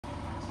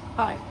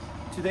Hi,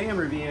 today I'm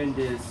reviewing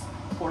this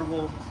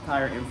portable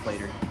tire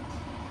inflator.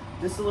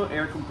 This little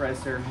air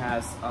compressor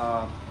has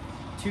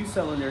two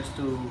cylinders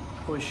to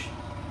push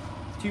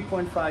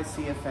 2.5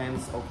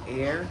 CFMs of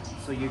air,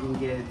 so you can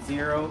get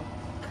 0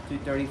 to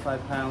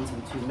 35 pounds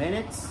in 2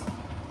 minutes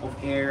of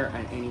air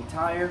on any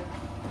tire.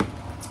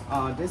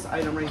 This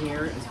item right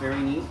here is very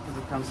neat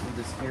because it comes with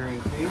this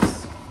carrying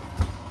case.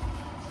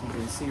 You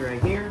can see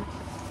right here,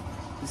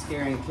 this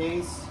carrying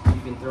case.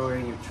 You can throw it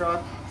in your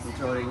truck, you can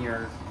throw it in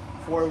your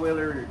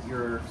four-wheeler,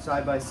 your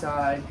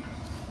side-by-side,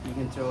 you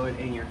can throw it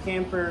in your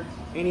camper,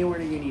 anywhere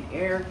that you need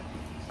air.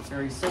 It's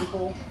very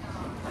simple,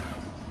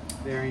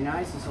 very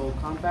nice. It's all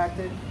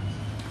compacted.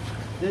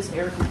 This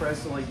air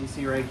compressor, like you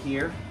see right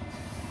here,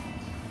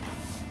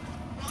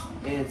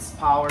 it's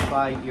powered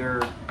by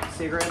your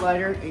cigarette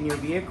lighter in your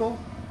vehicle,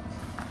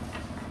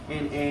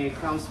 and it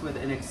comes with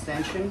an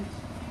extension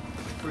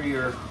for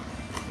your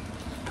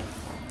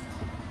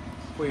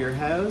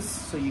hose,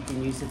 so you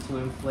can use it to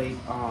inflate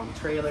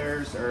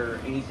trailers or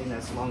anything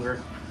that's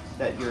longer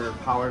that your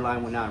power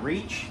line will not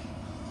reach.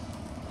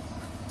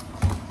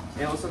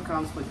 It also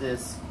comes with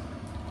this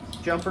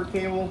jumper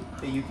cable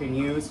that you can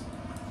use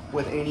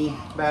with any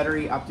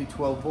battery up to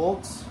 12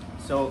 volts.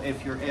 So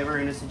if you're ever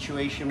in a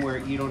situation where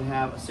you don't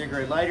have a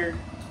cigarette lighter,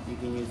 you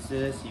can use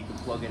this. You can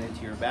plug it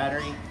into your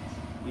battery,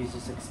 use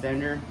this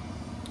extender,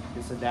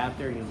 this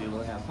adapter, and you'll be able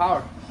to have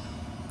power.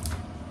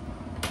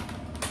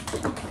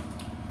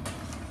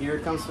 Here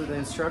it comes with the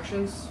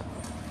instructions,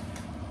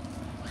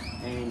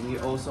 and you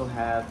also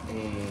have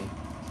a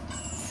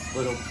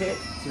little kit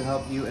to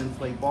help you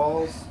inflate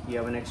balls. You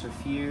have an extra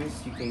fuse.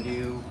 You can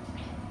do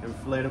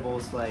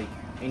inflatables like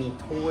any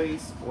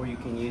toys, or you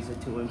can use it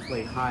to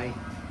inflate high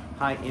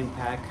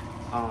impact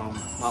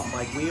mountain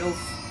bike wheels.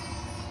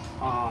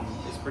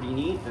 It's pretty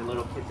neat, a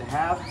little kit to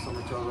have, so I'm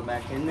gonna throw it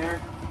back in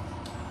there.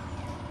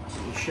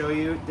 Let me show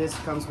you, this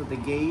comes with a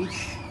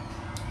gauge.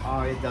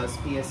 It does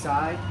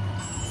PSI.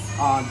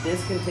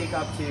 This can take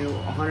up to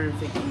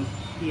 150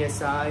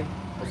 PSI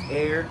of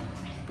air,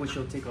 which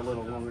will take a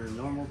little longer than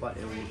normal, but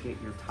it will get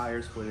your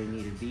tires where they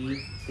need to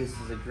be. This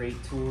is a great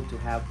tool to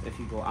have if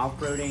you go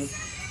off-roading,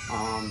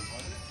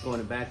 go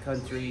in the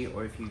backcountry,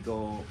 or if you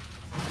go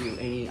do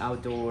any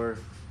outdoor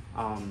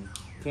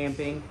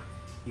camping.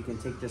 You can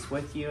take this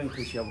with you in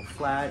case you have a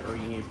flat or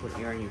you need to put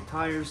air in your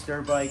tires,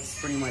 dirt bikes,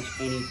 pretty much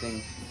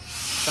anything,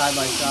 side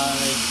by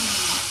side.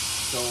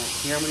 So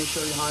here I'm going to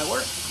show you how it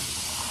works.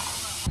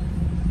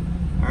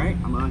 Alright,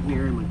 I'm out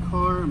here in my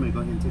car. I'm going to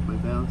go ahead and take my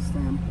valve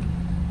stem.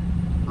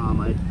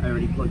 I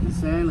already plugged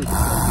this in. Let's see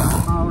if I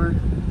got power.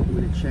 I'm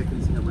going to check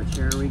and see how much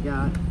air we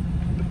got.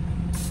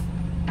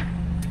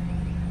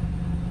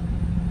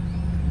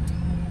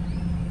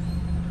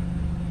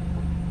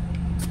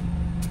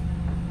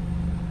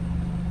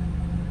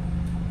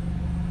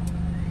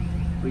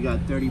 We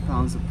got 30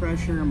 pounds of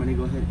pressure. I'm going to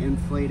go ahead and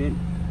inflate it.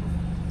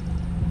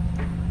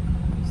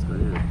 Just go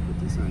ahead and put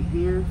this on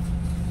here.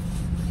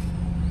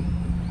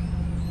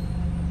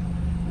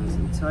 Nice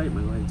and tight. I'm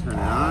going to go ahead and turn it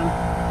on.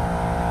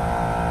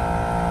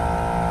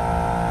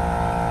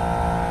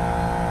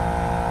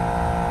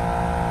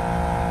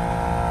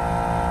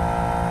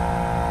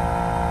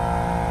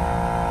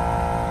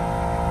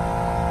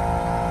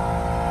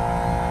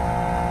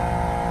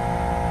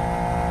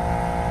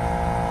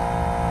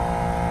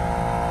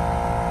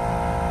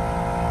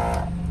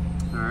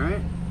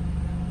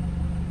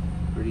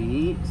 Pretty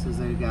neat. It says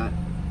I got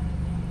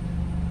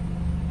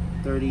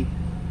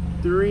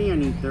 33. I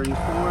need 34,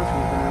 so we're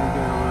gonna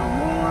get a little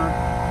more.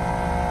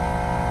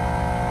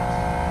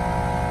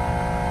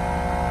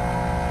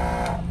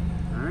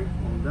 Alright,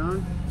 all done.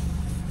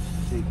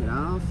 Take it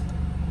off.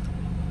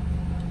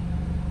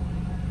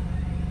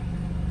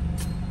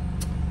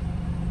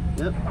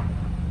 Yep.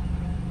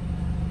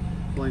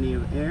 Plenty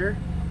of air.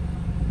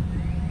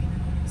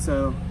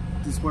 So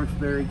this works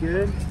very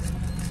good.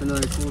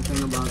 Another cool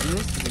thing about this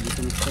is that you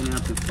can extend it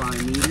up to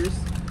 5 meters.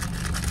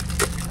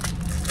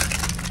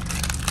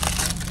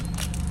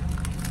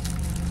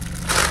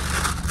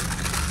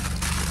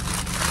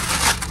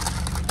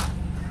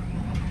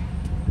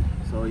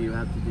 So all you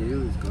have to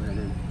do is go ahead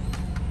and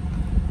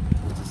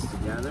put this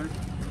together,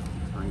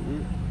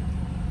 tighten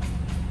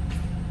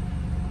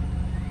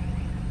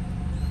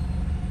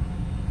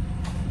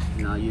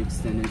it. Now you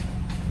extend it.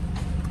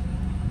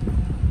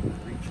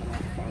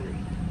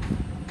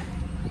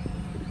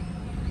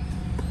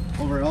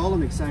 Overall,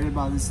 I'm excited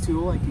about this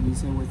tool. I can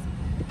use it with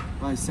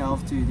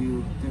myself to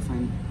do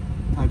different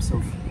types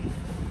of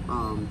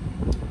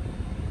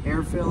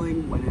air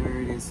filling, whenever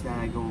it is that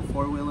I go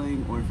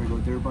four-wheeling, or if I go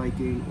dirt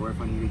biking, or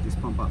if I need to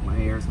just pump up my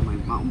airs on my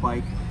mountain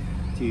bike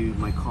to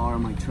my car,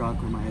 my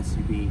truck, or my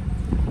SUV.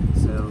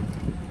 So,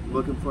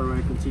 looking forward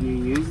to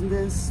continuing using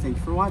this. Thank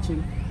you for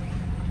watching.